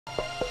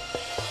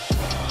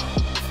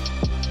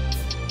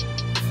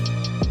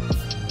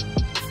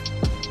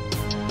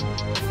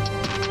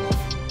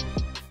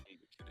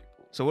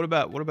So what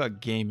about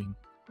gaming?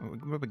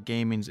 What about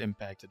gaming's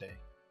impact today?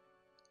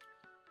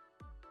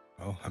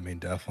 Well, I mean,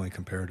 definitely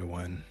compared to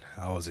when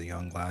I was a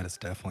young lad, it's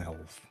definitely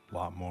a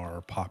lot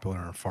more popular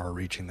and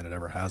far-reaching than it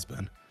ever has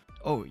been.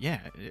 Oh yeah,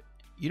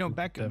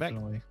 back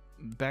Definitely.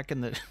 back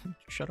in the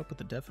shut up with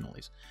the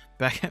definitely's.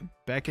 Back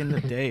in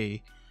the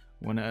day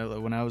when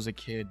I was a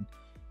kid,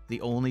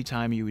 the only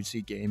time you would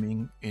see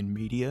gaming in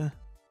media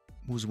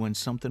was when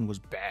something was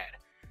bad.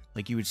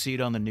 Like you would see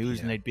it on the news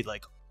and Yeah. they'd be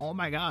like, "Oh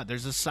my god,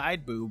 there's a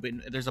side boob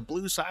and there's a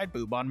blue side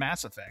boob on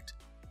Mass Effect."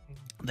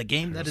 The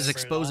game that is Remember it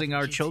exposing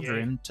all, our GTA.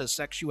 children to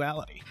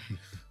sexuality.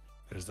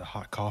 There's the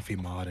hot coffee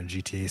mod in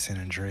GTA San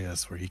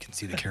Andreas where you can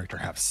see the character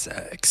have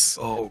sex.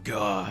 Oh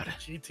god.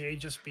 GTA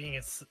just being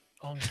its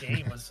own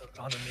game was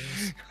on the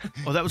news.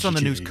 Oh, that was on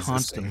the news GTA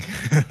constantly.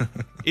 existing.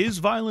 Is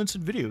violence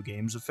in video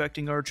games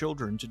affecting our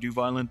children to do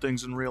violent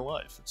things in real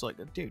life? It's like,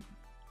 dude,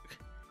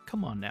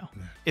 come on now.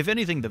 Yeah. If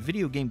anything, the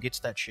video game gets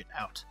that shit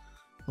out.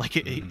 Like,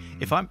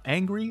 if I'm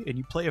angry and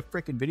you play a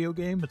freaking video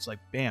game, it's like,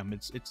 bam,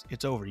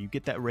 it's over. You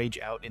get that rage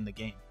out in the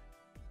game.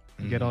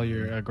 You get all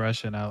your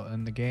aggression out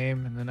in the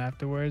game, and then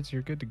afterwards,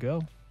 you're good to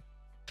go.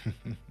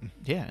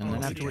 Yeah, and Oh,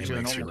 then the afterwards game you're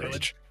an makes you old rage.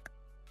 rage.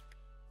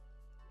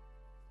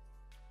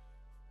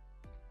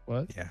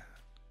 What? Yeah.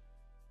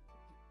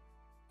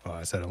 Well,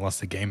 I said unless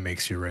the game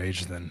makes you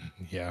rage, then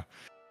yeah.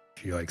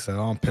 If you like say,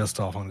 "Oh, I'm pissed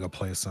off, I'm gonna go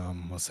play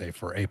some," let's say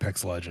for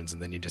Apex Legends,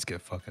 and then you just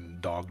get fucking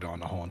dogged on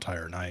the whole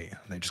entire night, and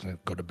they just gonna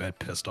go to bed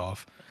pissed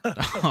off.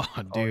 Oh,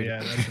 Oh dude,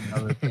 yeah, that's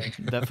another thing.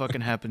 that fucking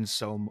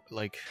happens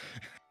like,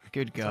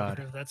 good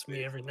god. That's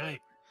me every night.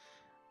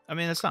 I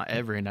mean, that's not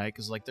every night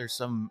because like there's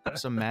some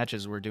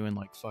matches we're doing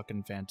like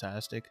fucking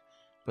fantastic,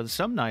 but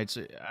some nights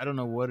I don't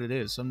know what it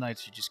is. Some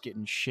nights you're just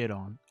getting shit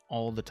on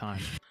all the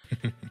time,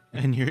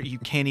 and you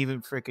can't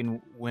even freaking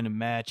win a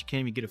match. You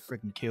can't even get a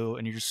freaking kill,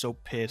 and you're just so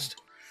pissed.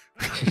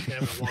 You can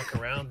never walk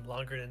around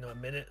longer than a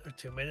minute or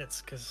 2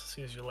 minutes because as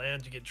soon as you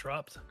land, you get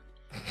dropped.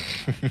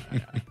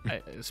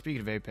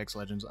 Speaking of Apex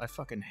Legends, I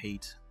fucking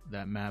hate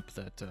that map.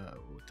 That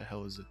what the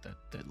hell is it?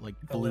 That like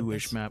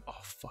bluish Olympus. map. Oh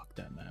fuck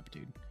that map,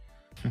 dude.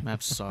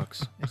 Map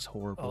sucks. It's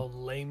horrible. Oh,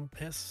 lame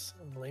piss.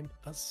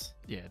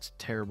 Yeah, it's a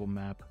terrible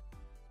map.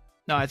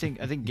 No, I think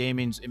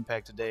gaming's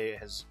impact today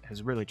has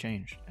really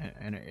changed,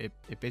 and it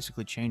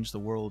basically changed the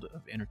world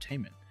of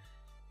entertainment.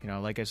 You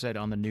know, like I said,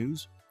 on the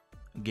news,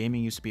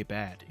 gaming used to be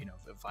bad. You know,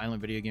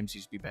 violent video games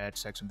used to be bad.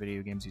 Sex in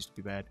video games used to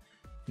be bad.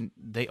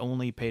 They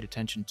only paid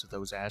attention to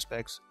those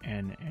aspects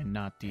and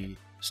not the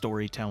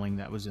storytelling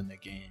that was in the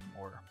game,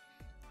 or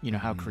you know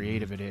how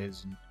creative it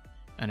is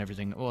and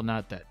everything. Well,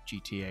 not that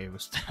GTA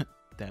was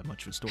that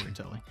much of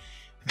storytelling,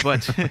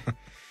 but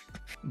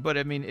but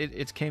I mean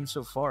it came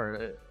so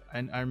far.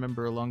 And I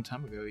remember a long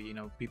time ago, you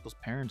know, people's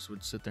parents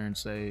would sit there and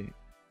say,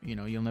 you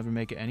know, you'll never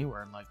make it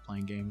anywhere in life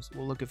playing games.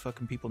 Well, look at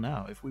fucking people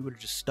now. If we would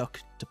have just stuck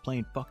to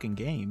playing fucking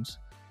games,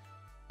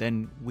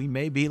 then we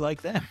may be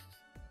like them.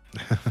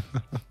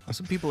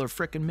 Some people are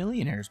freaking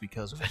millionaires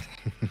because of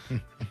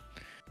it.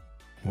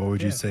 What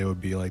would you Yeah. say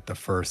would be like the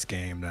first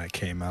game that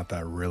came out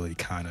that really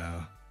kind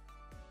of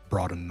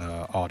broadened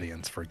the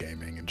audience for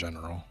gaming in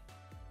general?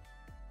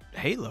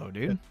 Halo,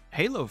 dude.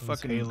 Halo was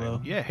fucking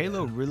Halo. Yeah,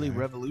 Halo really Yeah.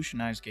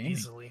 revolutionized gaming.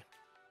 Easily.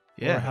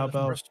 Yeah, Or how They're the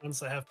about- first ones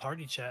that have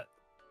party chat?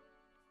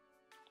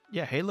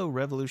 yeah, Halo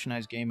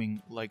revolutionized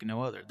gaming like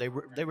no other. They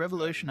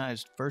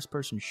revolutionized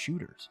first-person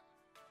shooters.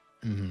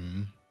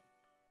 Mm-hmm.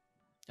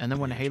 And then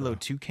when Yeah, Halo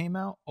true. 2 came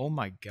out, oh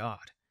my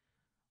god.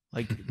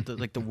 Like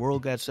the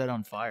world got set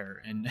on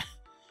fire, and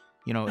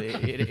you know,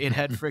 it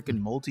had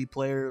freaking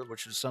multiplayer,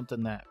 which was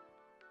something that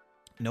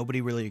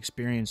nobody really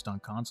experienced on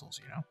consoles,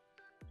 you know.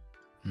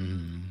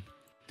 Mm-hmm.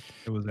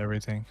 It was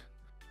everything.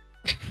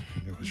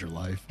 It was your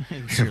life.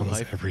 It was your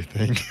life.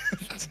 Everything.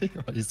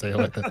 Why do you say it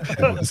like that?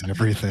 It was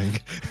everything.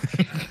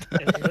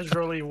 It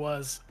literally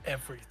was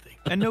everything.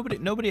 And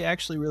nobody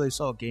actually really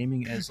saw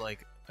gaming as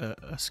like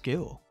a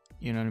skill.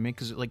 You know what I mean?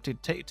 Because like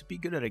to be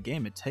good at a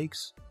game, it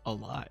takes a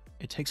lot.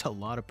 It takes a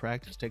lot of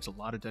practice. It takes a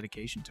lot of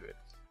dedication to it.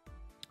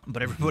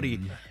 But everybody,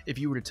 Mhm. if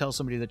you were to tell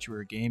somebody that you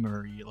were a gamer,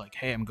 or you're like,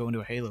 "Hey, I'm going to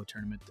a Halo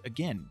tournament,"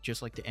 again,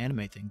 just like the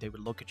anime thing, they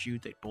would look at you,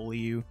 they'd bully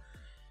you,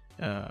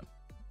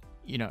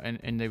 you know,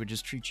 and they would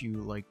just treat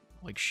you like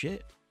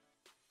shit.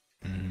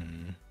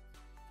 Mhm.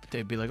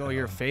 They'd be like, "Oh,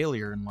 you're a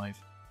failure in life."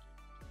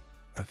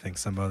 I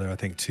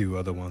think two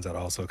other ones that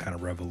also kind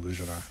of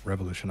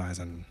revolutionize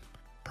and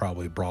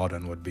probably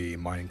broaden would be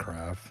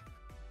Minecraft.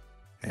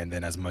 And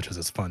then as much as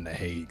it's fun to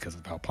hate because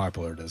of how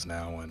popular it is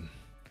now, and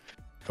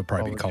it'll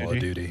probably be Call of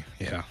Duty.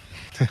 Yeah.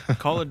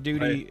 Call of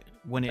Duty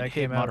when it That hit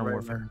came out Modern right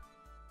Warfare. when-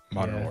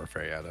 Modern Yeah.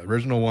 Warfare, yeah. The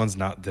original ones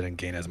didn't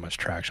gain as much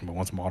traction, but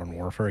once Modern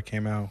Warfare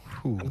came out,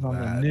 It was on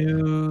the that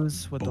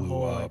news with the blew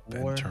whole up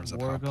like, war, in terms of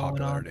war how going on.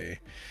 popularity.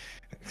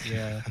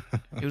 Yeah.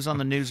 It was on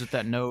the news with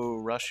that no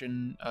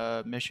Russian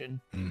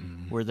mission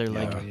Mhm. where they're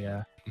like, Yeah. Oh,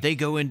 yeah. they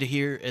go into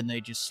here and they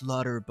just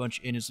slaughter a bunch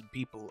of innocent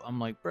people. I'm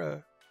like,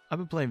 bruh, I've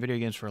been playing video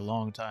games for a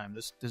long time.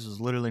 This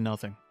is literally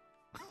nothing.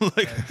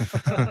 Like,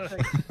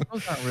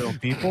 Those aren't real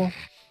people.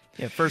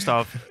 yeah, first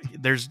off,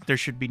 there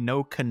should be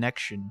no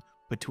connection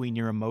between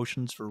your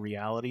emotions for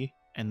reality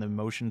and the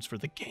emotions for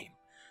the game.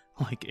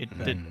 Like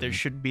there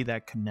should be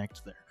that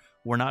connect there.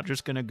 We're not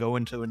just gonna go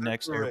into a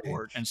next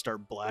airport and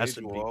start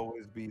blasting will people.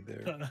 always be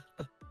there.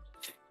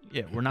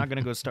 Yeah, we're not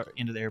gonna go start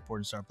into the airport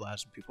and start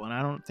blasting people. And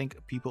I don't think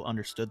people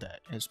understood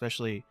that,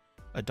 especially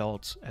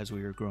adults. As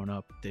we were growing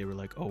up, they were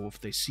like, "Oh,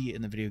 if they see it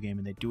in the video game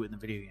and they do it in the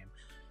video game,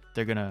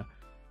 they're gonna,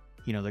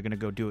 they're gonna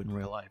go do it in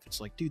real life." It's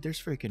like, dude,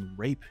 there's freaking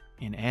rape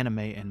in anime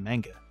and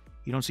manga.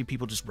 You don't see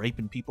people just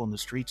raping people in the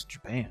streets in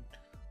Japan.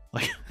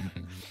 Like,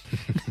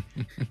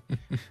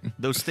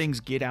 those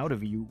things get out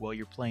of you while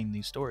you're playing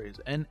these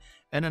stories. And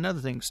another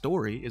thing,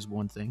 story is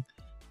one thing.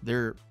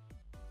 There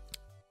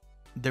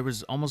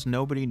was almost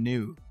nobody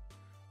knew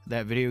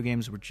that video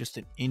games were just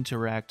an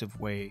interactive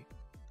way,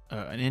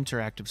 an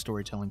interactive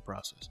storytelling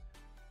process.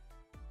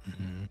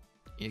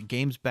 Yeah,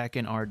 games back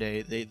in our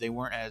day, they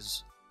weren't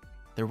as,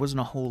 there wasn't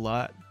a whole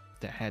lot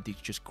that had these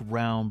just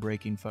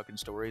groundbreaking fucking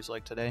stories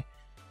like today.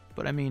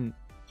 But I mean,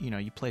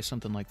 you play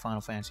something like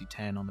Final Fantasy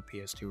X on the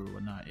PS2 or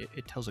whatnot,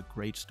 it tells a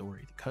great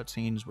story. The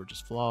cutscenes were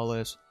just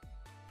flawless.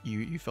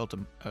 You felt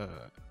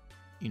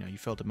you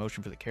felt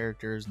emotion for the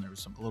characters, and there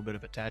was a little bit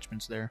of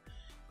attachments there.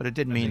 But it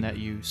didn't mean that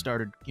you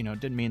started, it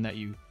didn't mean that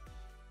you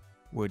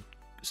would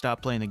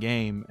stop playing the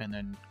game and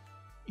then,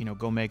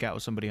 go make out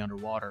with somebody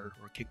underwater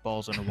or kick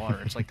balls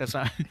underwater. It's like, that's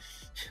not,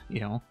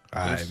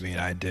 I mean,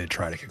 I did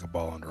try to kick a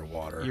ball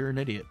underwater. You're an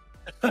idiot.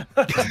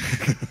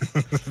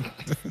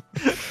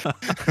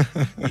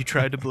 You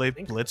tried to play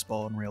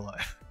blitzball in real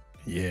life.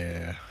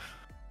 Yeah.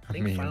 I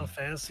think Final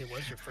Fantasy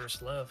was your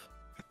first love.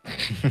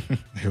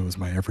 It was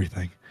my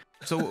everything.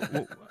 So,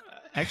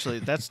 actually,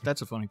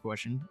 that's a funny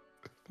question.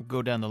 We'll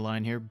go down the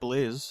line here.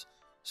 Blizz,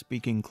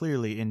 speaking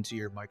clearly into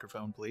your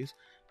microphone, please.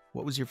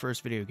 What was your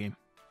first video game?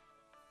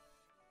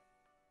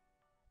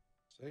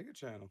 Sega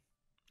Channel.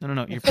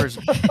 No. Your first,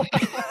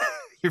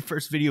 your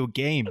first video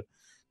game.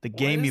 The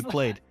game you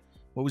played.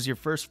 What was your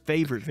first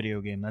favorite video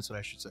game? That's what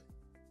I should say.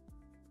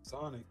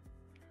 Sonic.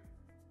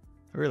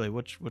 Really?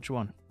 Which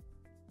one?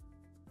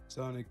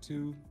 Sonic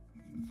 2,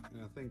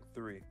 and I think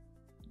 3.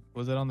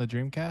 Was it on the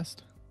Dreamcast?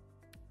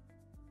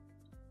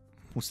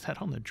 Was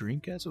that on the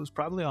Dreamcast? It was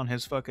probably on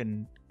his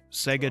fucking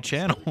Sega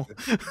channel.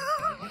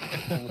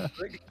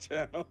 Sega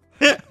channel.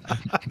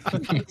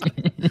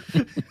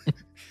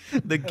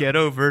 The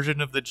ghetto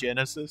version of the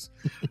Genesis.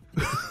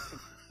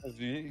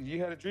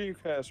 You had a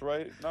Dreamcast,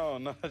 right?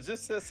 No, it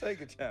just said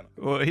Sega channel.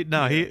 Well,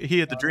 he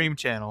had the Dream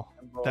channel.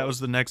 That was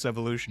the next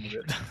evolution of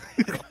it.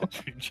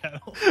 Dream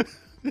Channel.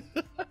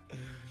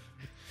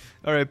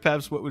 All right,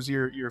 Paps, what was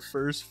your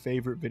first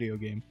favorite video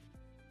game?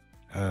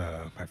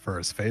 My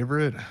first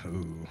favorite?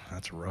 Ooh,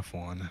 that's a rough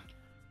one.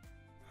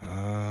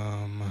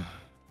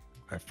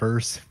 My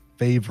first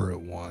favorite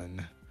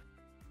one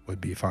would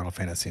be Final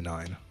Fantasy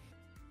IX.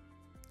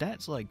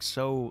 That's like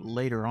so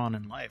later on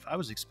in life. I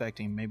was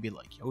expecting maybe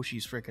like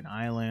Yoshi's Frickin'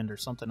 Island or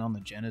something on the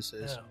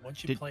Genesis. Yeah,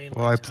 once you play.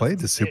 Well, I played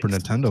the Super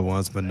Nintendo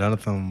ones, but none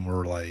of them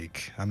were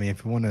like. I mean,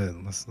 if you want to,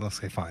 let's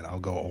say fine. I'll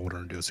go older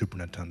and do a Super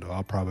Nintendo.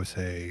 I'll probably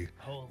say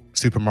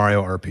Super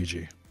Mario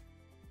RPG.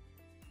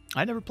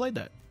 I never played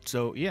that,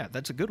 so yeah,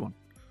 that's a good one.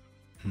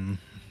 I've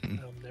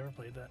never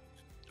played that.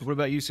 What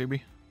about you,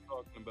 Subi?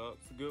 Talking about,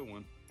 it's a good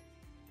one.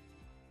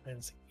 And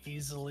it's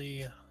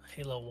easily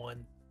Halo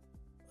 1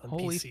 on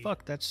Holy PC.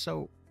 fuck, that's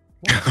so.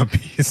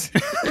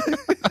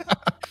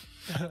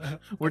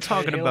 We're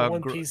talking Halo about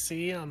 1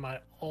 PC on my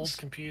old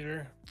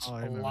computer. Oh, I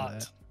A remember lot.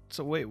 that.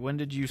 So wait, when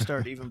did you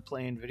start even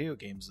playing video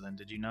games then?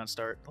 Did you not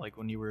start like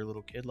when you were a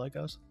little kid like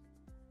us?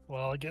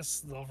 Well, I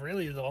guess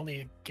really the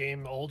only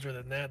game older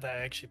than that I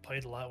actually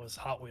played a lot was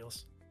Hot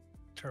Wheels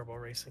Turbo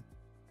Racing.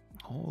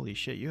 Holy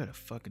shit, you had a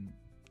fucking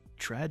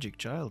tragic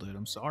childhood.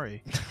 I'm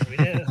sorry.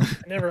 I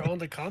never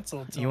owned a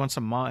console. You want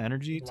some MAW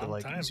Energy to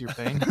like time. ease your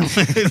pain?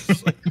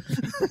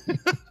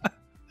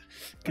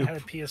 I had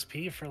a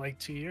PSP for like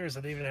 2 years.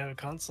 I didn't even have a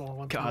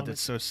console. God, that's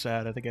so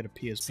sad. I think I had a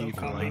PSP So for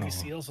called like, Baby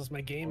Seals was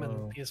my game Whoa.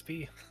 on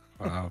PSP.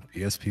 Wow,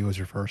 PSP was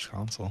your first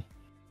console,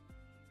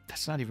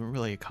 that's not even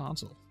really a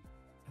console.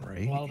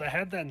 right? Well, they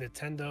had that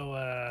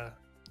Nintendo,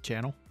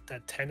 Channel?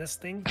 that tennis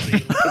thing that you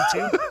look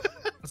into.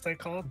 What's that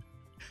called?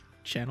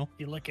 Channel?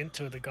 You look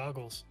into the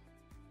goggles.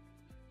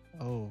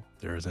 Oh,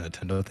 There's a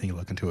Nintendo thing you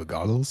look into with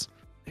goggles.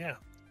 Yeah.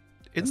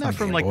 Isn't That's that not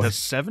from Game like Boy. the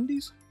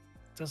 70s?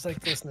 There's like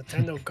this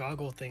Nintendo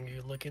goggle thing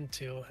you look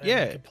into. And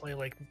Yeah. You can play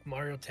like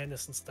Mario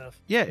Tennis and stuff.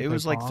 Yeah, it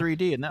was like Pong?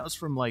 3D, and that was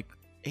from like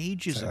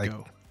ages Is that, like,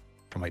 ago.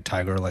 From like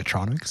Tiger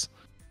Electronics.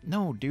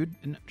 No, dude,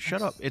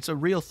 shut up. It's a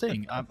real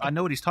thing. I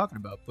know what he's talking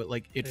about, but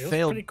like it was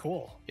failed. pretty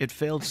cool. It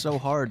failed so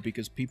hard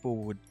because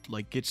people would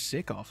like get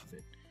sick off of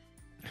it.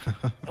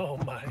 Oh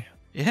my.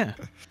 Yeah.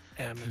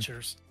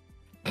 Amateurs.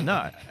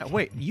 No,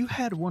 wait. You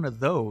had one of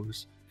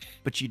those,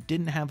 but you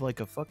didn't have like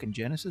a fucking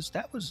Genesis.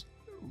 That was.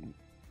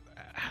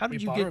 How We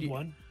did you borrowed get?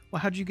 one. Well,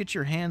 how did you get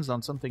your hands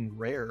on something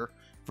rare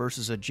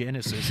versus a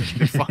Genesis that you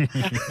could find,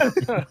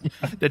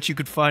 that you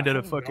could find at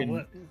a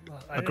fucking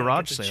I didn't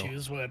garage get to sale?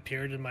 choose what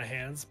appeared in my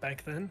hands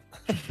back then.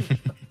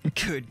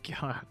 Good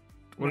God.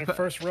 What My about,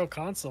 first real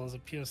console was a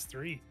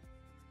PS3.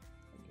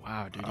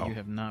 Wow, dude, Wow. you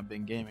have not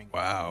been gaming.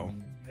 Wow.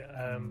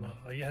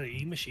 You had an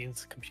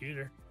E-Machine's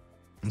computer.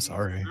 I'm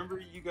sorry. Remember,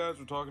 you guys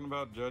were talking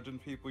about judging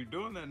people. You're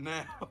doing that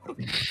now.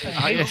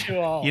 I hate you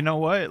all. You know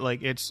what?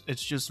 Like, it's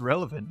just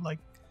relevant. Like,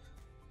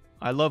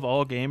 I love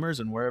all gamers,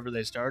 and wherever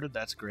they started,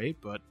 that's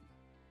great. But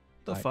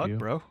the Not fuck, you.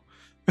 bro?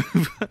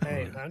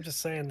 Hey, I'm just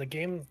saying the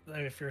game.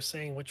 If you're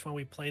saying which one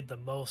we played the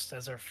most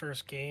as our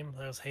first game,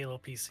 that was Halo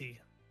PC,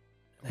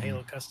 and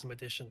Halo Custom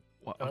Edition.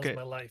 Well, That okay, was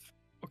my life.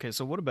 okay.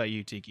 So what about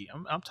you, Tiki?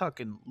 I'm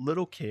talking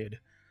little kid.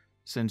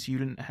 Since you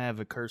didn't have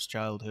a cursed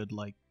childhood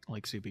like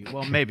CP.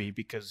 Well, maybe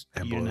because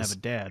And you didn't have boys. a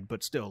dad,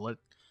 but still,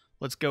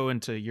 let's go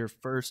into your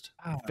first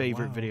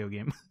favorite wow. video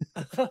game.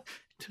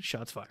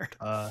 Shots fired.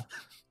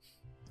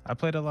 I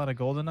played a lot of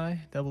GoldenEye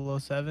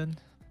 007.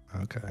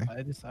 Okay.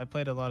 I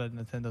played a lot of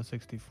Nintendo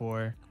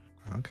 64.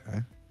 Okay.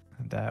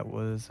 That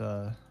was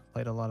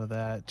played a lot of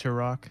that.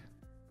 Turok.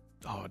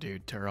 Oh,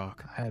 dude,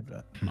 Turok I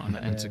had on the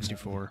and then,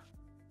 N64.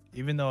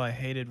 even though I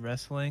hated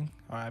wrestling,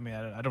 or I mean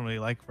I don't really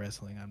like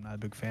wrestling. I'm not a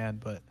big fan,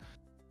 but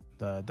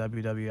the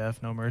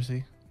WWF No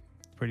Mercy,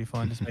 pretty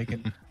fun. Just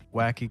making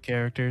wacky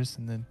characters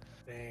and then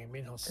Dang, me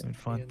and doing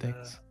fun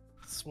things.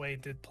 Sway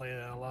did play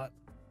that a lot.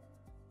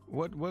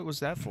 What was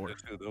that for?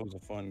 That was a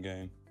fun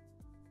game.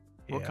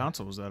 What Yeah.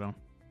 console was that on?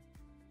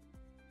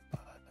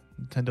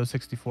 Nintendo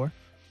 64.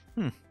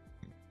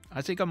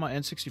 I think on my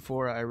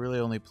N64, I really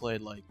only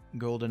played like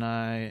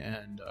GoldenEye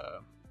and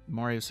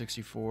Mario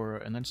 64,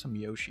 and then some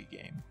Yoshi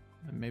game.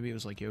 And maybe it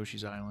was like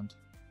Yoshi's Island,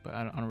 but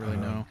I don't really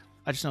know.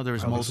 I just know there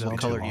was probably multiple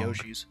Zelda colored long.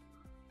 Yoshis.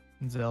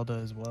 Zelda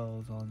as well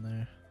is on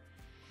there.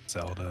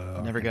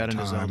 Zelda. Never got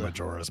into Time, Zelda.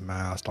 Majora's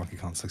Mask, Donkey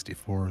Kong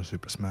 64,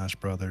 Super Smash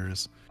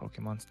Brothers,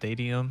 Pokemon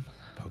Stadium.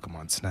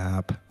 Pokemon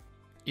Snap.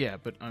 Yeah,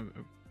 but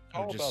I'm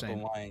All just about saying.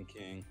 the Lion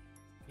King.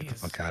 Jeez.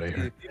 Fuck out of If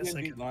here. you Guess didn't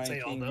I beat could Lion say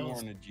all King, you those.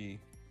 weren't a G.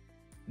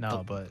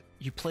 No, but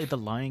You played the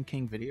Lion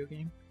King video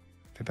game?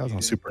 I think that was You on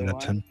didn't Super play Lion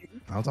Nintendo.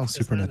 King? I was on That's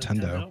Super not a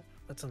Nintendo.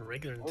 That's on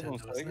regular I was on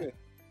Nintendo, isn't Sega. it?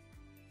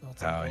 Oh,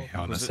 it's Oh, on yeah, both.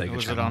 on the Was, Sega it,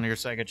 was it channel. on your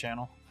Sega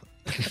channel?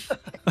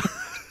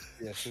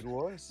 Yes, it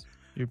was.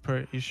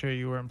 you sure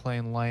you weren't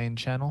playing Lion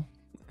Channel?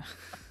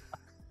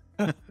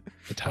 The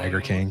Tiger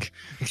King.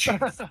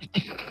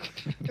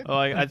 Oh,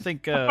 I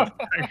think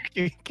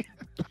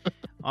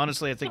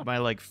honestly, I think my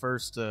like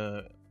first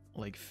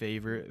like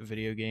favorite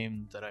video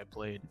game that I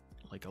played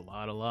like a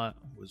lot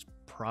was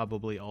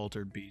probably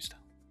Altered Beast.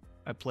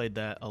 I played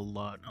that a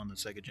lot on the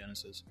Sega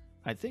Genesis.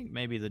 I think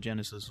maybe the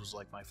Genesis was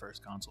like my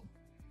first console.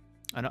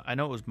 I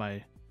know it was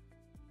I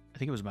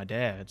think it was my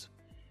dad's.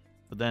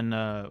 But then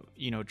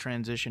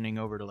transitioning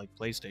over to like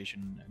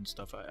PlayStation and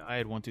stuff, I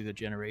had went through the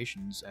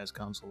generations as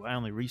console. I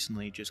only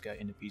recently just got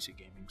into PC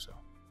gaming, so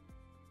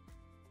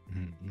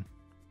Mhm.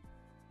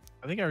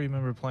 I think I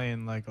remember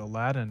playing like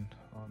Aladdin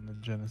on the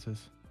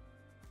Genesis.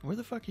 where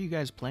the fuck are you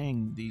guys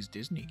playing these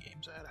Disney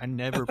games at? I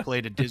never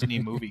played a Disney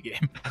movie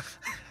game.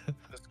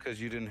 That's because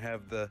you didn't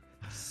have the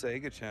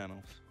Sega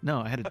channel.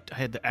 No, I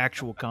had the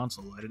actual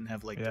console. I didn't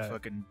have like the Yeah.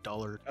 fucking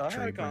dollar I had a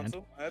trade brand.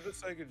 console. I had the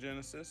Sega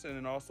Genesis, and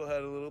it also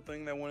had a little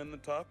thing that went in the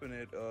top, and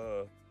it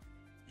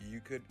you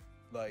could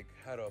like,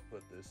 how do I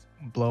put this?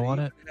 Blow on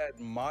it. You had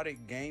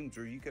modded games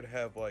where you could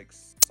have like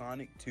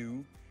Sonic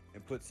 2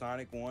 and put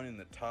Sonic 1 in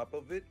the top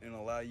of it, and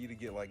allow you to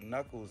get like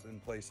Knuckles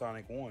and play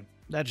Sonic 1.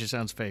 That just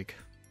sounds fake.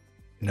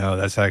 No,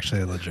 that's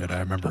actually legit. I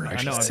remember I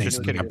actually know, I'm seeing just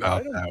something kidding.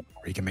 about that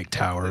where you can make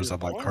towers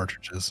of like fun.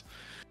 cartridges.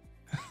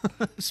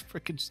 It's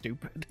freaking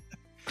stupid.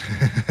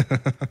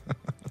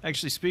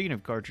 Actually, speaking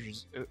of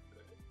cartridges,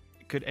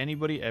 could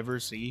anybody ever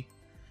see,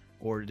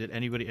 or did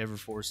anybody ever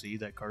foresee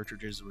that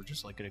cartridges were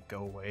just like going to go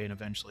away and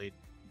eventually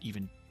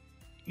even,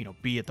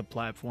 be at the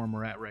platform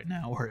we're at right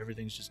now where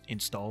everything's just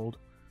installed?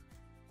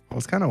 Well,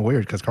 it's kind of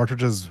weird because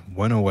cartridges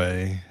went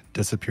away,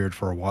 disappeared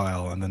for a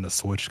while, and then the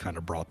Switch kind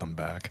of brought them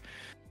back.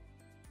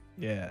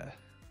 Yeah.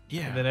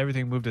 Yeah. And then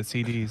everything moved to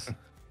CDs.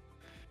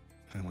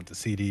 And went to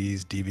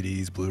CDs,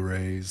 DVDs,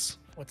 Blu-rays.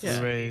 What's Yeah. the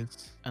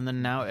Blu-rays, And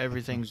then now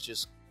everything's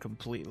just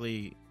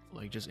completely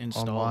like just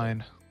installed.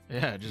 online.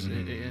 Yeah, just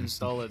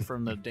install it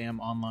from the damn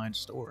online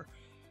store.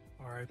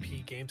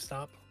 RIP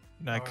GameStop?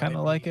 And I RIP. kind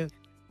of like it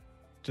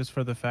just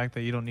for the fact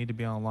that you don't need to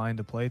be online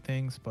to play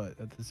things, but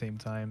at the same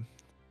time,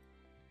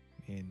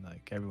 I mean,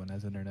 like everyone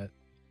has internet.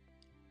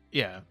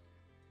 Yeah.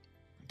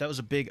 That was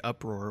a big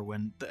uproar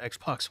when the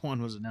Xbox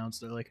One was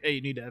announced. They're like, "Hey,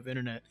 you need to have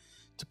internet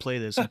to play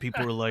this," and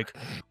people were like,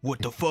 "What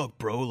the fuck,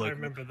 bro? I Like,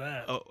 remember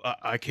that. oh,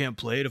 I can't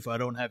play it if I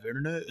don't have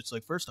internet." It's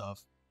like, first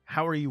off,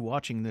 how are you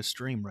watching this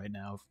stream right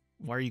now?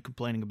 Why are you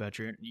complaining about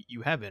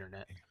you have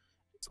internet?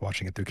 It's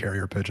watching it through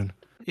carrier pigeon.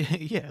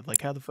 Yeah,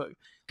 like how the fuck?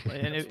 And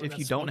That's when if that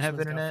you don't have spokesman's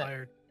got internet,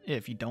 fired.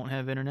 if you don't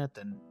have internet,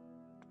 then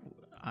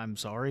I'm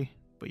sorry,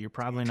 but you're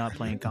probably not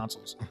playing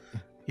consoles.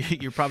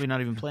 You're probably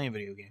not even playing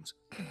video games.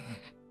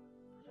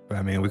 But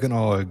I mean, we can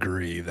all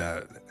agree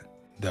that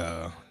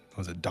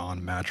was it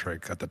Don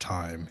Matrick at the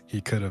time,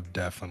 he could have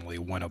definitely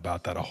went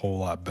about that a whole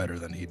lot better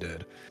than he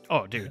did.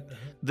 Oh, dude,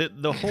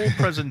 the whole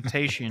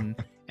presentation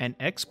and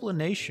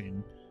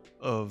explanation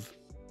of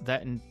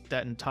that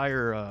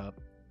entire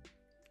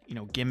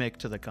gimmick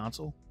to the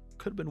console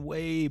could have been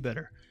way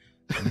better.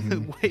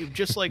 Mhm. way,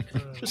 just like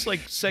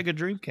Sega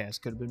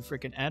Dreamcast could have been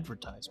freaking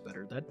advertised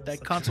better. That That's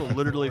console such a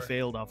literally bummer.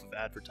 failed off of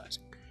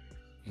advertising.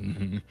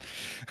 Mhm.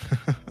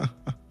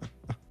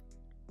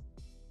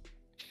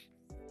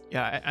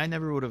 Yeah, I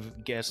never would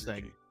have guessed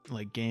that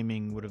like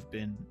gaming would have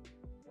been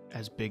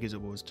as big as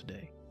it was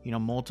today. You know,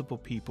 multiple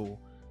people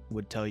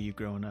would tell you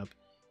growing up,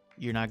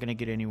 you're not going to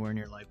get anywhere in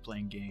your life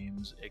playing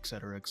games,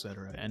 etc.,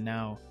 etc. And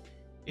now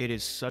it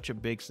is such a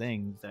big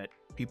thing that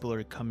people are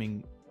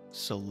becoming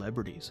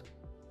celebrities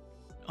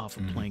off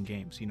of Mhm. playing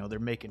games. You know, they're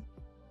making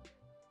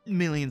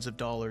millions of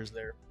dollars.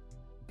 They're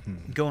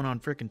Hmm. going on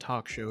freaking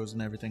talk shows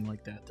and everything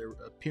like that. They're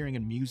appearing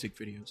in music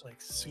videos. It's like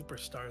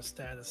superstar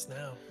status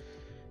now.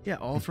 Yeah,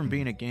 all from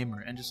being a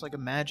gamer. And just like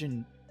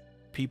imagine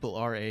people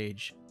our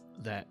age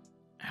that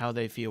how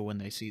they feel when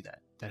they see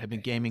that have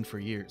been gaming for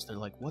years. They're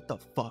like, what the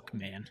fuck,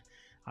 man?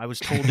 I was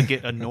told to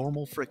get a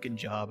normal freaking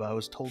job. I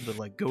was told to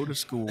like go to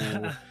school,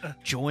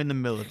 join the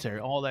military,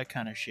 all that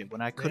kind of shit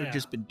when I could have Yeah.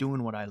 just been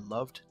doing what I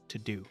loved to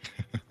do.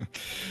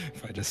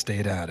 If I just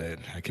stayed at it,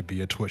 I could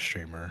be a Twitch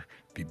streamer,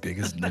 be big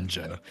as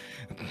Ninja.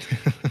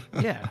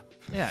 Yeah.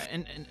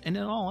 And in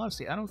all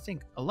honesty, I don't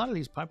think a lot of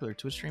these popular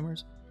Twitch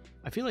streamers,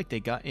 I feel like they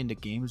got into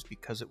games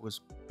because it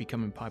was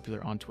becoming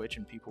popular on Twitch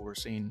and people were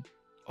seeing,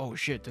 oh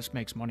shit, this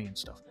makes money and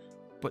stuff.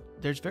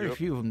 But there's very Yep.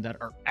 few of them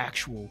that are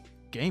actual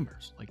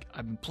gamers. Like,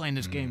 I've been playing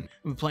this game,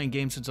 I've been playing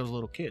games since I was a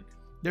little kid.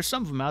 There's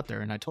some of them out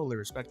there and I totally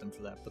respect them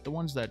for that. But the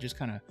ones that just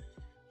kind of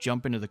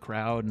jump into the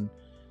crowd and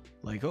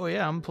like, oh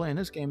yeah, I'm playing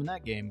this game and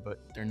that game, but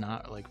they're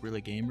not like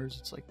really gamers.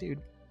 It's like,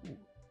 dude,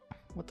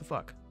 what the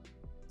fuck?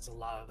 There's a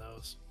lot of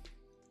those.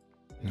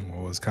 And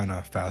what was kind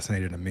of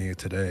fascinating to me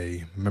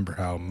today, remember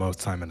how most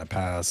time in the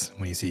past,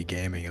 when you see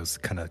gaming, it was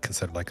kind of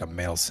considered like a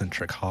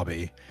male-centric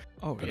hobby.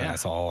 Oh But then I yeah.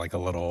 saw like a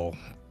little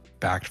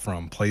backed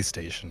from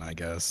PlayStation, I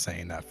guess,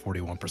 saying that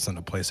 41%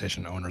 of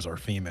PlayStation owners are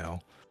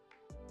female.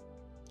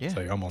 Yeah.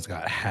 So you almost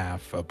got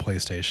half of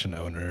PlayStation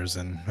owners.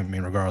 And I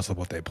mean, regardless of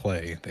what they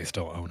play, they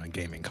still own a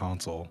gaming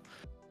console.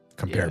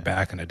 Compared Yeah.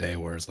 back in the day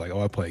where it's like,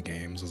 oh, I play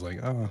games. It's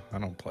like, oh, I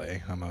don't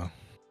play. I'm a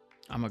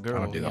I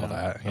girl. don't do you all know?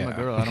 that. I'm a Yeah.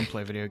 girl. I don't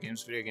play video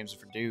games. Video games are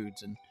for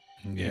dudes, and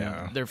you know,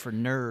 Yeah. they're for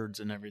nerds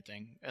and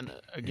everything. And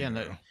again,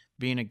 that Yeah.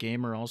 being a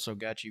gamer also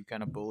got you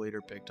kind of bullied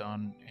or picked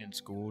on in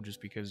school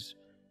just because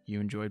you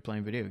enjoyed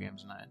playing video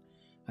games. And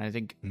I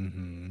think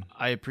Mm-hmm.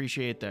 I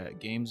appreciate that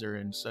games are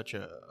in such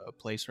a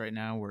place right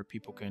now where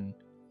people can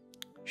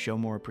show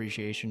more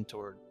appreciation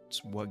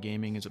towards what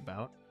gaming is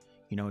about.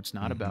 You know, it's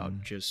not about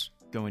Mhm. just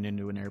going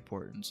into an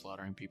airport and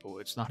slaughtering people.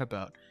 It's not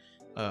about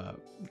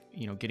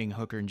you know, getting a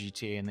hooker in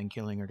GTA and then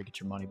killing her to get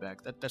your money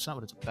back. That's not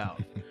what it's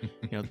about.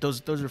 You know,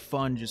 those are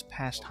fun, just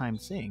pastime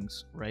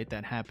things, right?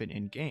 That happen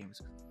in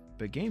games.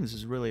 But games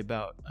is really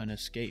about an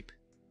escape,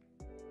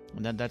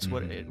 and that's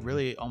what it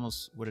really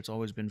almost what it's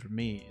always been for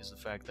me is the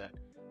fact that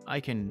I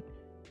can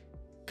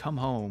come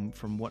home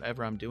from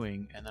whatever I'm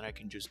doing and then I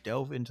can just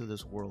delve into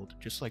this world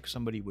just like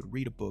somebody would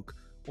read a book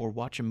or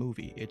watch a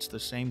movie. It's the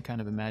same kind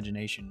of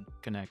imagination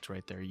connect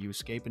right there. You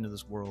escape into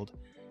this world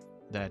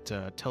that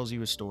tells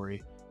you a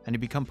story and you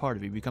become part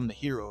of it. You become the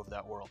hero of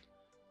that world.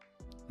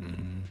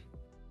 Mm-hmm.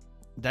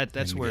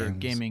 That's In where games.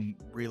 gaming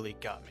really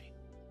got me.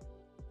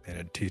 And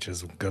it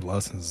teaches good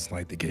lessons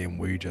like the game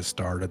we just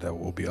started that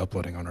we'll be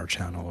uploading on our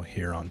channel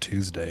here on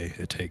Tuesday.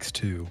 It Takes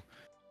Two.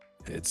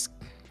 It's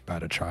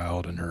about a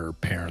child and her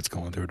parents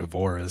going through a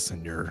divorce,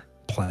 and you're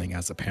playing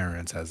as the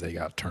parents as they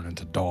got turned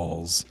into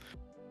dolls,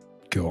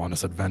 go on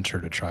this adventure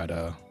to try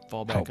to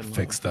Fall back help in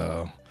fix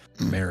love.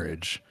 the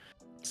marriage.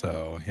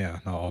 So yeah,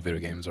 not all video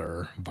games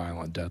are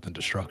violent death and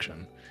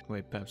destruction.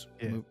 Wait, Peps,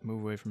 Yeah.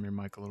 move away from your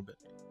mic a little bit.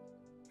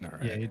 All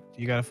right. Yeah,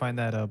 you gotta find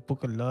that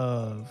book of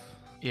love.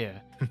 Yeah,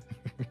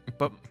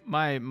 but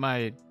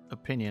my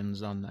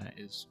opinions on that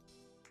is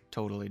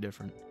totally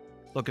different.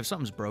 Look, if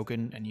something's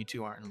broken and you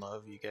two aren't in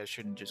love, you guys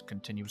shouldn't just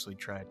continuously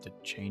try to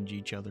change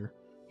each other.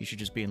 You should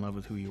just be in love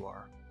with who you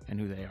are and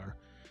who they are.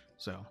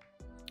 So,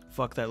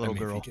 fuck that little I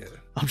mean, girl. if you get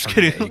I'm just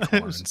fucking kidding.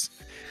 Acorns.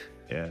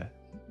 Yeah,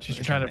 she's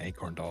Like trying to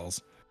acorn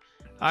dolls.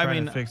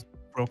 trying to fix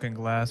broken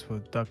glass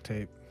with duct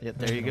tape. Yeah,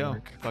 there you Ain't gonna go.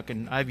 work.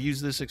 Fucking, I've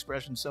used this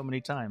expression so many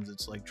times.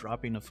 It's like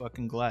dropping a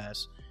fucking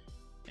glass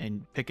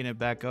and picking it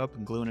back up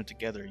and gluing it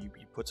together. You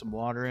put some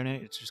water in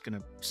it, it's just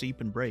gonna seep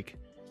and break.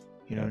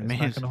 You know what I It's mean?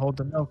 not gonna hold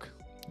the milk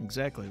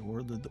Exactly,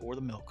 or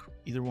the milk,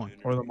 either one,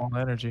 or the MAW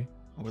Energy.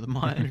 or the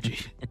MAW Energy.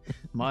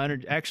 MAW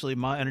Energy, actually,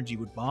 MAW Energy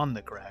would bond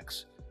the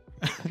cracks.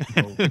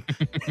 Oh.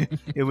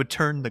 It would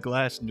turn the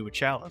glass into a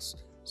chalice.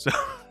 So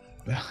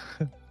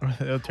Or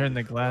they'll turn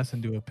the glass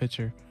into a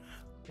pitcher.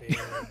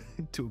 Yeah.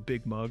 to a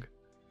big mug.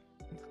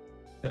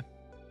 Yeah.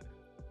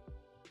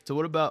 So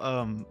what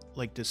about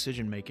like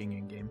decision making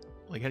in game?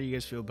 Like, how do you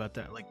guys feel about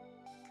that? Like,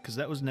 because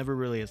that was never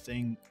really a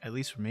thing, at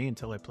least for me,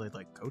 until I played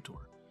like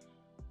KOTOR.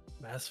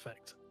 Mass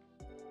Effect.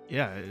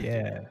 Yeah,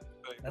 Yeah.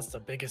 That's the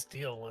biggest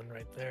deal one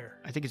right there.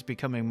 I think it's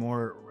becoming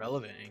more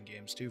relevant in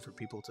games too for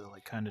people to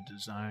like kind of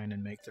design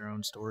and make their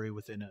own story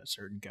within a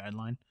certain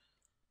guideline.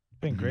 It's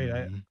been great.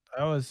 Mhm.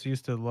 I always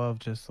used to love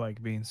just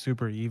like being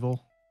super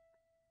evil,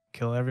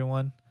 kill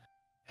everyone.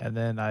 and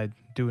then I'd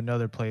do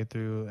another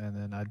playthrough, and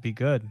then I'd be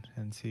good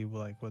and see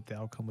like what the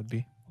outcome would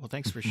be. Well,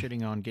 thanks for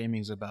shitting on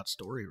gaming's about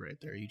story right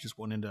there. You just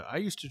went into, I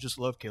used to just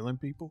love killing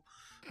people.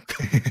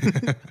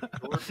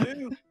 Sure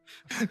do.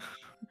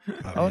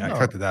 Oh, I no.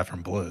 expected that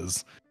from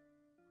Blizz.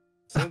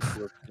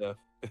 Senseless stuff.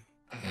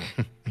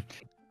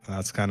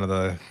 That's kind of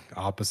the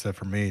opposite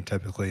for me.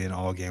 Typically, in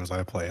all games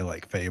I play,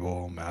 like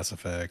Fable, Mass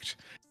Effect,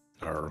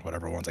 or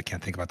whatever ones I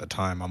can't think of at the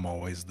time, I'm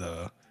always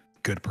the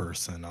good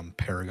person. I'm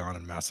Paragon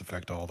and Mass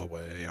Effect all the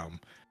way.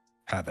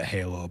 Have a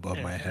halo above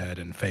my head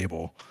in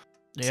Fable.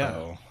 Yeah.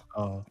 So,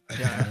 Oh,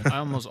 Yeah, I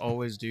almost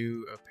always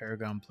do a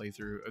Paragon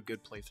playthrough, a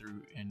good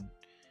playthrough in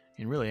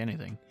really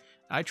anything.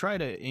 I try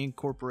to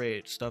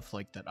incorporate stuff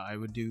like that I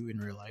would do in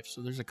real life.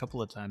 So there's a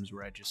couple of times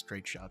where I just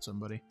straight shot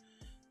somebody,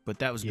 but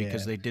that was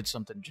because Yeah. they did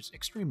something just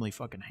extremely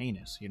fucking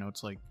heinous. You know,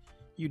 it's like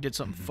you did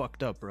something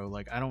fucked up, bro.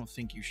 Like I don't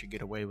think you should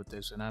get away with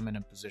this, and I'm in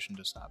a position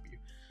to stop you.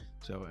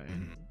 So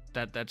and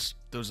that's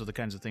those are the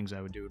kinds of things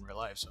I would do in real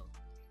life. So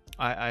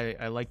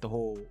I like the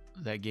whole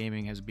that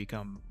gaming has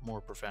become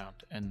more profound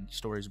and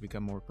stories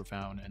become more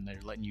profound, and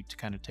they're letting you to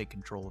kind of take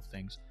control of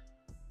things.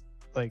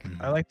 like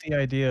I like the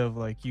idea of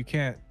like you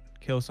can't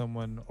kill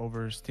someone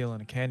over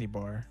stealing a candy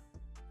bar,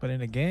 but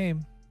in a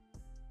game,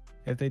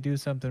 if they do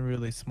something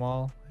really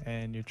small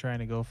and you're trying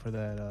to go for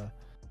that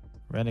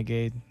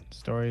renegade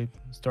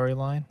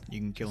storyline, You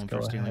can kill Just them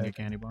for go stealing a ahead.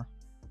 candy bar.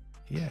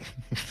 yeah.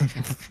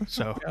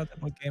 So I forgot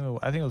what game it was.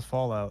 I think it was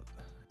Fallout.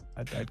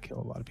 I'd kill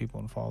a lot of people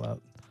in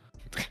Fallout.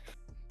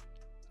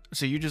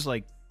 so you just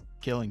like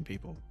killing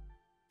people.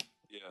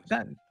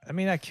 Yes.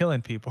 Not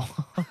killing people.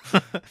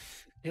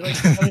 He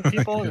likes killing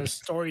people in a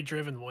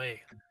story-driven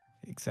way.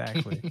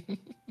 Exactly.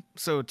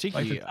 So Like to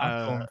Tiki, talk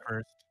to 'em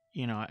first.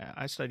 you know,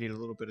 I studied a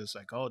little bit of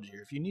psychology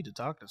here. If you need to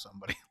talk to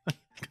somebody,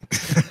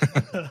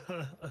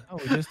 Oh,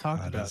 we just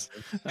talked I about just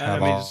this.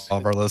 have I mean, all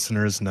of our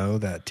listeners know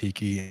that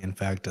Tiki, in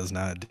fact, does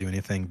not do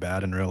anything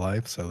bad in real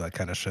life. So that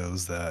kind of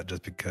shows that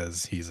just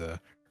because he's a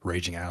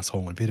raging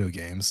asshole in video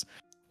games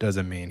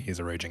doesn't mean he's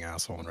a raging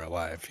asshole in real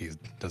life. He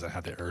doesn't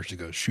have the urge to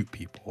go shoot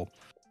people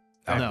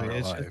out No, in real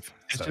it's just- life.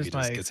 it's So just he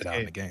just my gets it out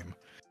in the escape. game.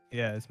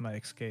 Yeah, it's my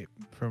escape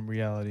from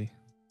reality.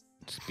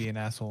 Just be an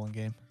asshole in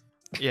game.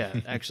 yeah,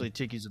 actually,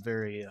 Tiki's a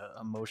very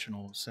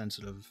emotional,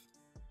 sensitive,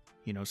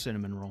 you know,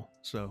 cinnamon roll.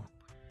 So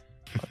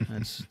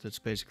that's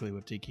basically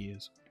what Tiki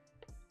is.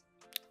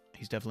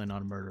 He's definitely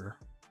not a murderer,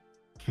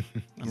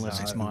 unless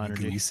not. it's MAW Gooey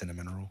Energy.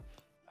 cinnamon roll.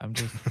 I'm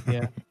just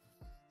yeah.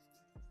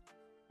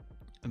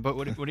 But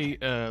what do you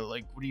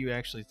like? What do you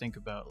actually think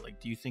about? Like,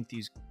 do you think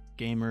these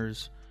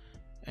gamers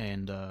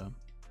and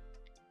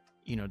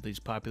you know, these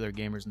popular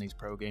gamers and these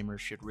pro gamers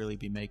should really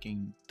be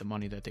making the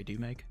money that they do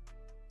make?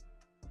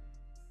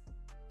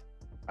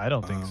 I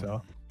don't think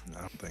so. I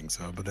don't think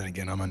so. But then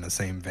again, I'm in the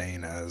same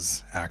vein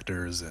as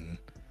actors and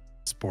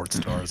sports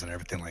stars and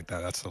everything like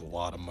that. That's a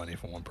lot of money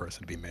for one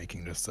person to be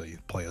making just to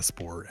play a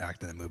sport,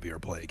 act in a movie, or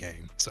play a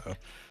game. So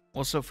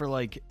Well, so for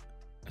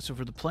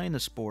the playing the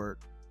sport,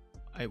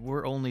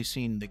 we're only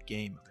seeing the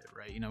game of it,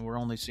 right? You know, we're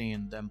only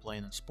seeing them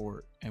playing the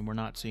sport, and we're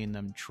not seeing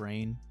them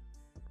train.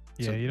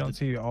 Yeah, So you don't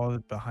see all the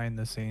behind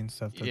the scenes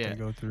stuff that Yeah. they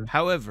go through.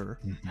 However,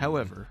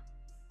 Mhm.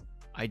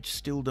 I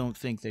still don't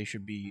think they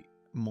should be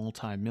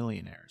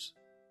multi-millionaires.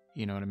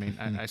 You know what I mean?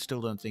 I still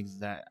don't think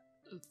that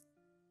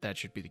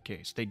should be the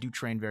case. They do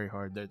train very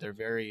hard. They're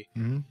very,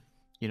 Mhm.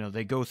 you know,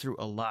 they go through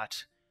a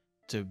lot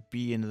to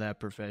be into that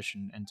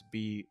profession and to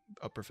be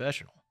a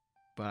professional.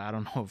 But I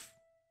don't know if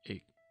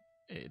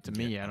to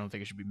me, I don't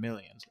think it should be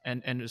millions.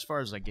 And as far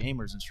as like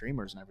gamers and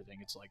streamers and everything,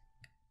 it's like,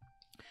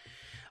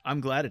 I'm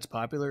glad it's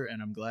popular,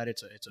 and I'm glad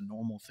it's a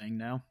normal thing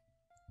now,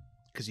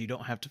 because you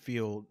don't have to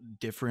feel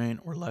different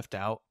or left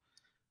out.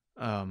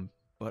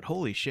 But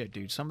holy shit,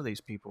 dude, some of these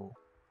people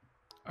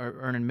are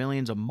earning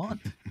millions a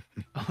month,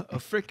 a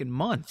freaking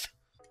month.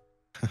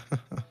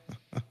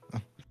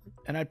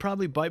 And I'd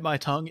probably bite my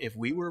tongue if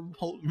we were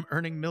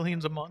earning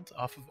millions a month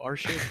off of our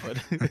shit. But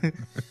I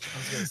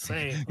was gonna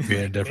say, Be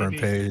a different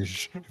maybe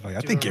page. Like,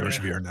 I think do a- gamers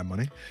should be earning that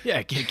money.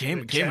 yeah, do a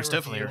gamers chat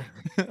definitely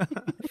review.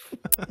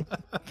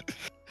 are.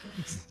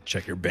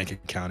 Check your bank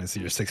account and see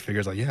your six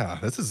figures. Like, yeah,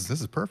 this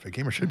is perfect.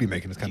 Gamers should be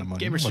making this kind of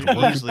money. Gamers How should much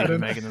work easily you be put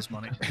in? making this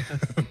money.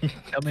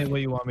 Tell me what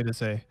you want me to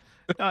say.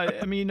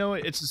 I mean, you know,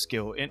 it's a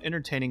skill, and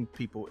entertaining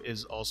people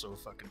is also a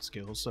fucking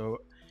skill. So,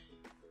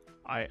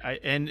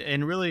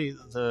 and really,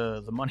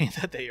 the money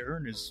that they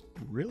earn is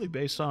really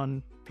based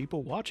on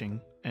people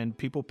watching and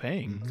people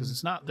paying,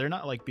 because they're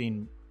not like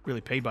being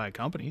really paid by a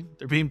company.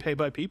 They're being paid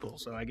by people.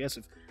 So I guess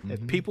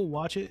if people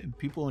watch it and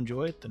people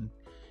enjoy it, then,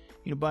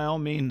 you know, by all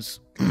means,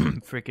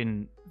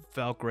 freaking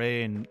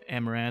Valkyrie and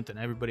Amaranth and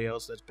everybody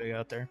else that's big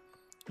out there,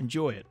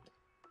 enjoy it.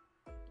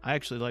 I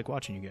actually like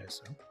watching you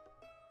guys. So.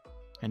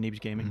 And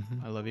Neebs Gaming,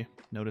 I love you.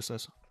 Notice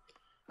us.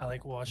 I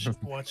like watching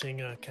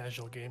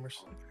casual gamers.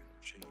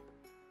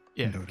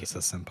 Yeah, Notice a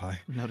senpai.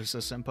 Notice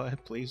us, senpai,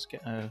 please.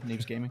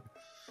 Neebs Gaming.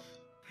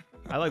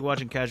 I like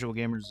watching casual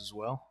gamers as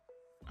well.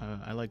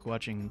 I like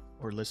watching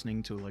or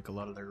listening to like a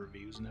lot of their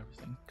reviews and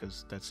everything,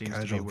 because that seems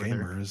to Casual be where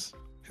they're. gamers.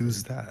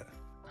 Who's that?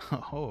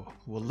 Oh,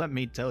 well, let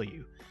me tell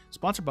you.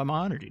 Sponsored by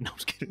MAW Energy. No, I'm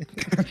just kidding.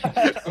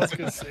 I was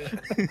gonna say.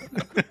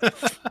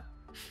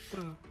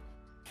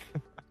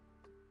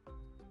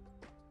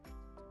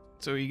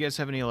 So, you guys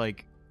have any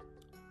like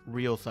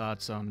real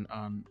thoughts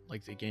on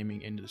like the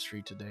gaming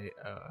industry today?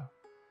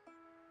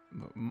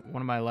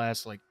 One of my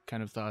last like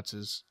kind of thoughts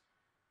is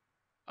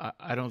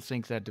I don't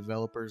think that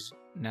developers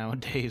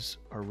nowadays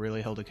are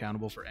really held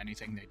accountable for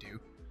anything they do.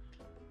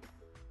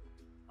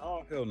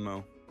 Oh hell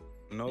no,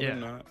 no Yeah. they're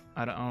not.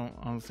 I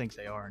don't think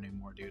they are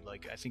anymore, dude.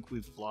 Like, I think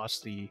we've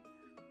lost the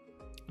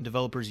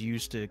developers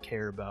used to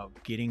care about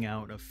getting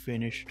out a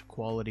finished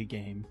quality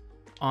game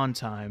on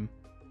time,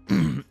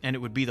 and it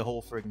would be the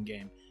whole friggin'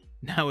 game.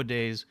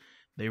 Nowadays,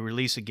 they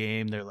release a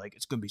game, they're like,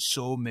 it's gonna be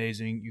so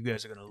amazing, you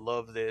guys are gonna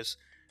love this,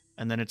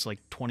 and then it's like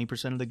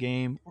 20% of the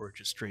game, or it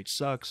just straight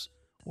sucks,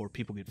 or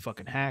people get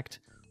fucking hacked.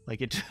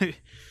 Like,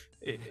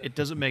 it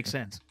doesn't make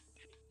sense.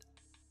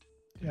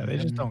 Yeah, they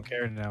just don't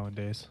care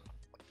nowadays.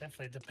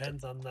 Definitely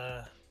depends on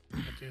the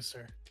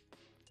producer.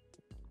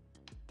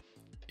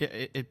 Yeah,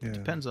 it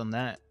depends on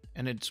that,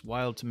 and it's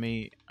wild to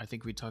me. I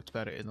think we talked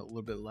about it in a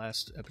little bit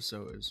last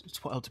episode.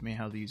 It's wild to me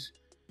how these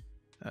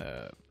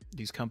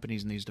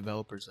companies and these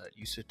developers that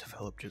used to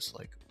develop just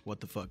like what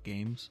the fuck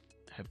games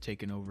have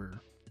taken over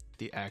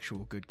the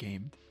actual good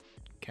game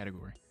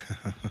category.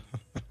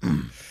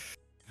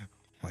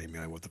 What, you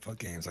mean like what the fuck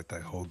games? Like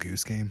that whole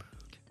Goose game?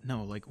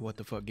 No, like what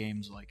the fuck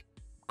games like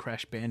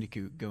Crash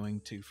Bandicoot going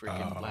to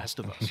freaking Last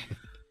of Us.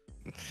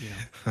 You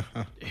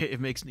know, it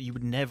makes you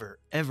would never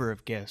ever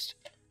have guessed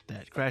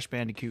that Crash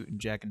Bandicoot and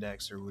Jack and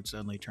Daxter would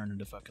suddenly turn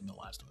into fucking The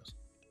Last of Us.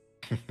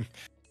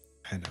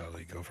 I know,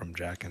 they go from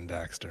Jack and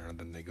Daxter, and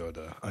then they go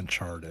to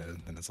Uncharted,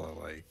 and it's all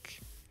like,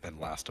 then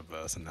Last of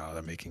Us, and now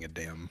they're making a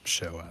damn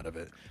show out of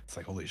it. It's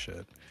like, holy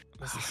shit.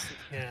 This is,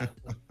 yeah,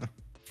 the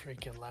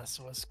freaking Last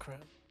of Us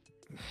crap.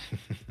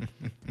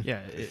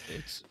 Yeah,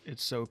 it's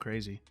so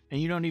crazy,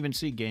 and you don't even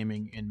see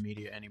gaming in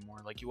media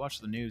anymore. Like, you watch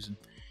the news, and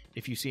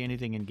if you see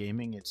anything in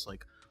gaming, it's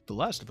like The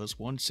Last of Us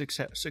won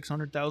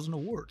 600,000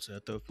 awards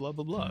at the blah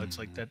blah blah. It's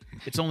like that.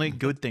 It's only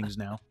good things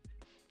now.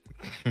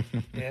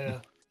 Yeah,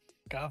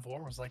 God of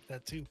War was like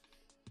that too.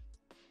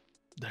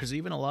 There's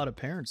even a lot of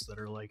parents that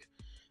are like,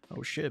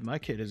 "Oh shit, my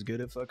kid is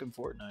good at fucking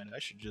Fortnite. I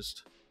should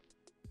just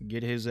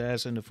get his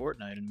ass into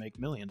Fortnite and make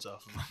millions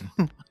off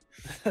of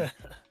him."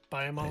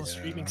 Buy him all the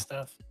streaming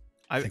stuff.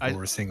 I think what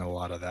we're seeing a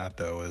lot of that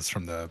though is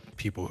from the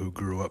people who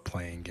grew up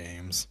playing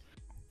games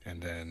and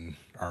then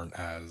aren't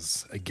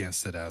as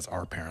against it as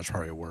our parents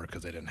probably were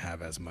because they didn't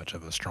have as much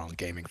of a strong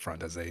gaming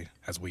front as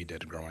we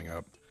did growing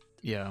up.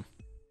 Yeah,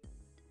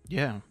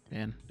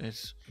 man,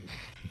 it's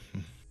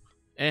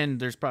and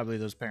there's probably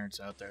those parents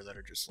out there that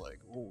are just like,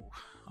 "Oh,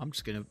 I'm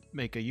just gonna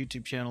make a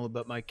YouTube channel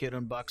about my kid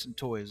unboxing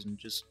toys and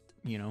just,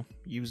 you know,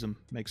 use them,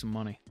 make some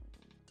money."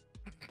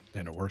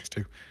 And it works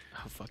too.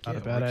 Oh fuck Not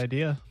yeah! a bad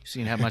idea.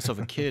 Seeing have myself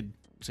a kid.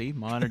 See,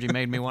 MAW Energy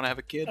made me want to have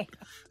a kid. I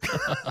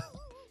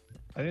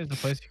think there's a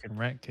place you can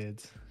rent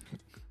kids.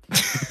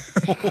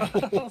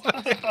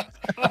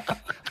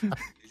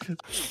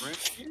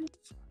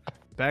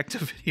 Back to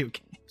video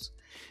games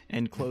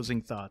and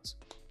closing thoughts.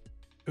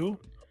 Who?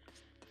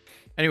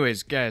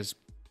 Anyways, guys,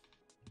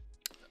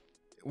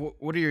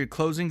 what are your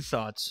closing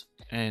thoughts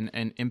and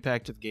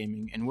impact of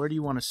gaming, and where do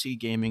you want to see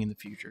gaming in the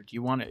future?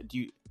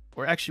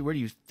 Or actually, where do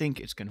you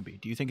think it's going to be?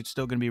 Do you think it's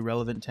still going to be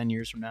relevant 10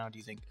 years from now? Do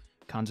you think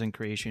content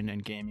creation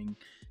and gaming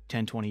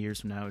 10, 20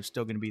 years from now is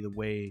still going to be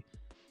the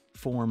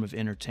form of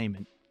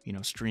entertainment, you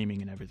know,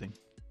 streaming and everything?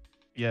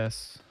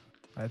 Yes.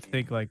 I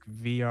think like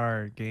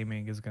VR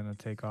gaming is going to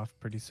take off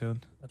pretty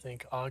soon. I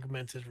think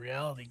augmented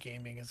reality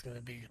gaming is going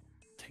to be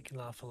taking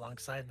off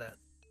alongside that.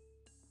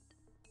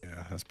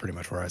 Yeah, that's pretty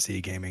much where I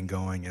see gaming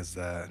going, is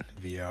that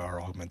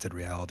VR augmented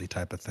reality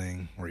type of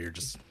thing where you're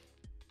just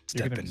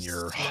You're gonna stepping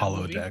your see that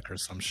holodeck or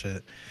some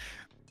shit.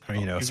 Or,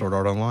 you know, you Sword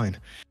Art Online.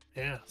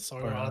 Yeah,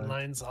 Sword Or, Art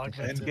Online's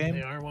augmented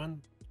Endgame? AR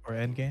one. Or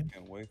Endgame.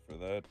 Can't wait for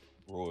that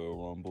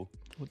Royal Rumble.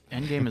 Well,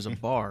 Endgame is a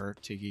bar,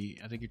 Tiggy.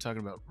 I think you're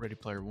talking about Ready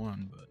Player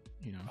One, but,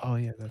 you know. Oh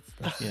yeah,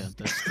 that's Yeah,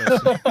 that's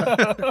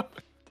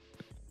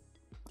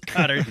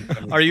God,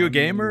 are you a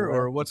gamer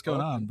or what's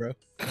going on, bro?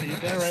 Are you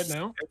there right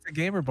now? it's a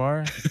gamer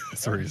bar.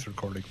 Sorry, he's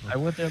recording. I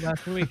went there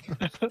last week.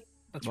 That's why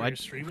Why- you're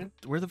streaming.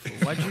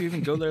 Why'd you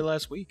even go there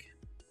last week?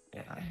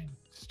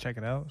 Just check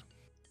it out.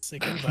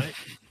 Sick invite.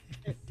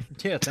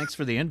 Yeah, thanks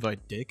for the invite,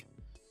 Dick.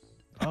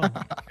 Oh, okay.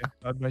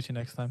 I'll invite you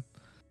next time.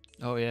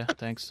 Oh yeah,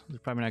 thanks. They're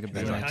probably not gonna be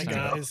Yeah, there Hi next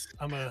thanks.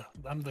 time. guys,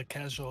 I'm the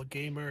casual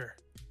gamer.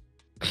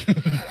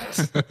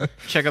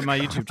 Check out my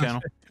YouTube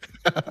channel.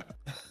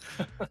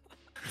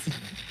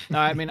 No,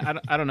 I mean,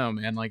 I don't know,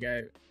 man. Like,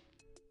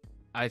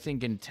 I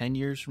think in 10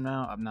 years from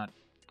now,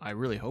 I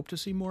really hope to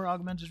see more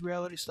augmented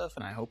reality stuff,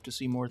 and I hope to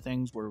see more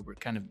things where we're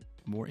kind of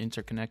more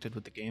interconnected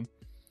with the game.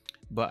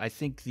 But I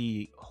think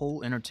the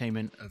whole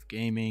entertainment of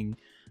gaming,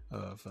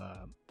 of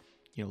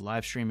you know,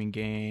 live streaming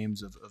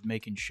games, of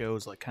making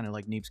shows like kind of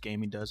like Neeps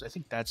Gaming does, I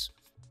think that's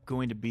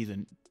going to be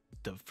the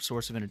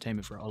source of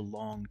entertainment for a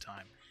long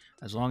time.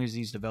 As long as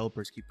these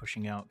developers keep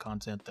pushing out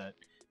content that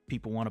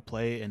people want to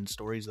play and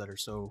stories that are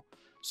so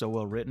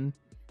well written,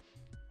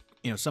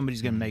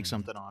 somebody's gonna make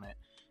something on it,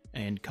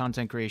 and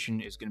content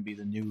creation is gonna be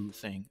the new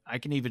thing. I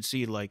can even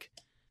see like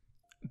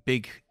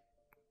big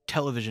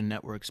television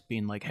networks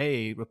being like,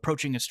 hey,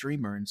 approaching a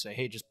streamer and say,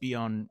 hey, just be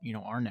on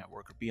our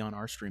network or be on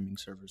our streaming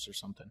service or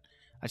something.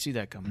 I see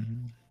that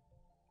coming.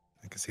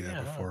 I can see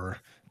that before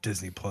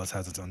Disney Plus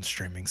has its own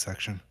streaming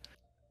section.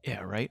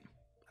 Yeah, right.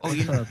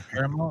 Oh,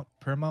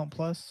 Paramount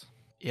Plus.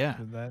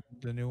 Yeah, Is that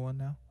the new one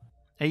now?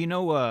 hey,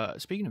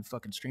 speaking of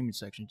fucking streaming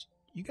sections,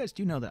 you guys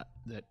do know that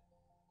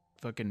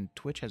fucking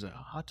Twitch has a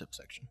hot tub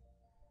section.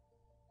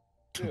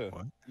 Yeah,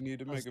 What? you need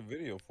to make a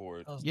video for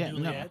it. That was Yeah,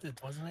 newly no. added,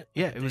 wasn't it?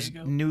 Yeah, Like a it was day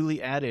ago?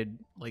 newly added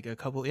like a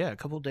couple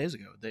of days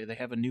ago. They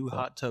have a new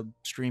hot tub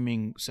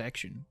streaming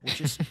section,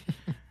 which is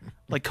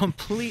like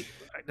complete.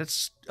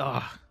 That's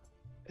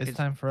It's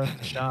time for us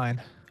to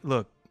shine.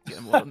 look.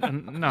 Well,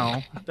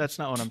 no, that's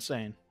not what I'm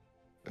saying.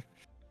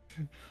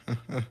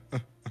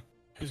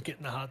 Who's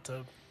getting the hot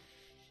tub?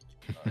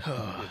 Getting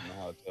the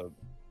hot tub.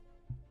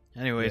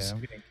 Anyways, Yeah,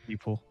 I'm getting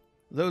people.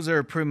 those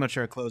are pretty much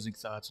our closing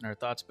thoughts and our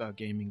thoughts about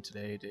gaming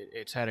today.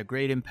 It's had a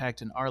great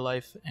impact in our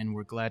life, and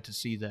we're glad to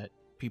see that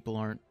people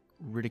aren't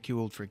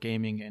ridiculed for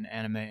gaming and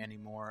anime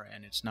anymore,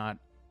 and it's not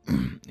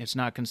it's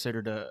not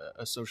considered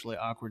a socially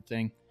awkward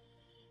thing.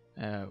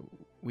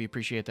 We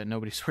appreciate that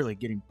nobody's really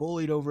getting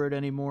bullied over it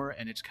anymore,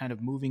 and it's kind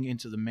of moving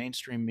into the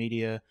mainstream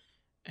media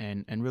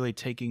and really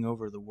taking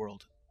over the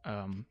world.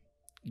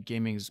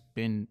 Gaming's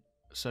been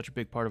such a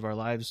big part of our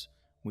lives.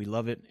 We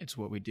love it. It's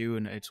what we do,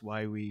 and it's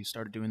why we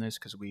started doing this,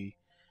 because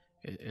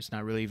it's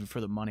not really even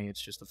for the money.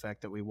 It's just the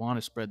fact that we want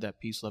to spread that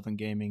peace, love, and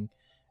gaming,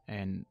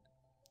 and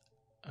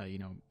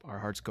our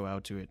hearts go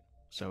out to it.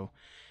 So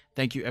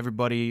thank you,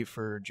 everybody,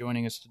 for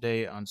joining us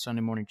today on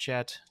Sunday Morning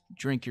Chat.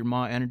 Drink your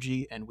MAW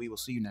Energy, and we will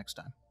see you next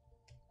time.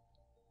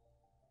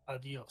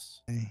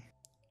 Adios.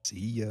 See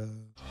ya.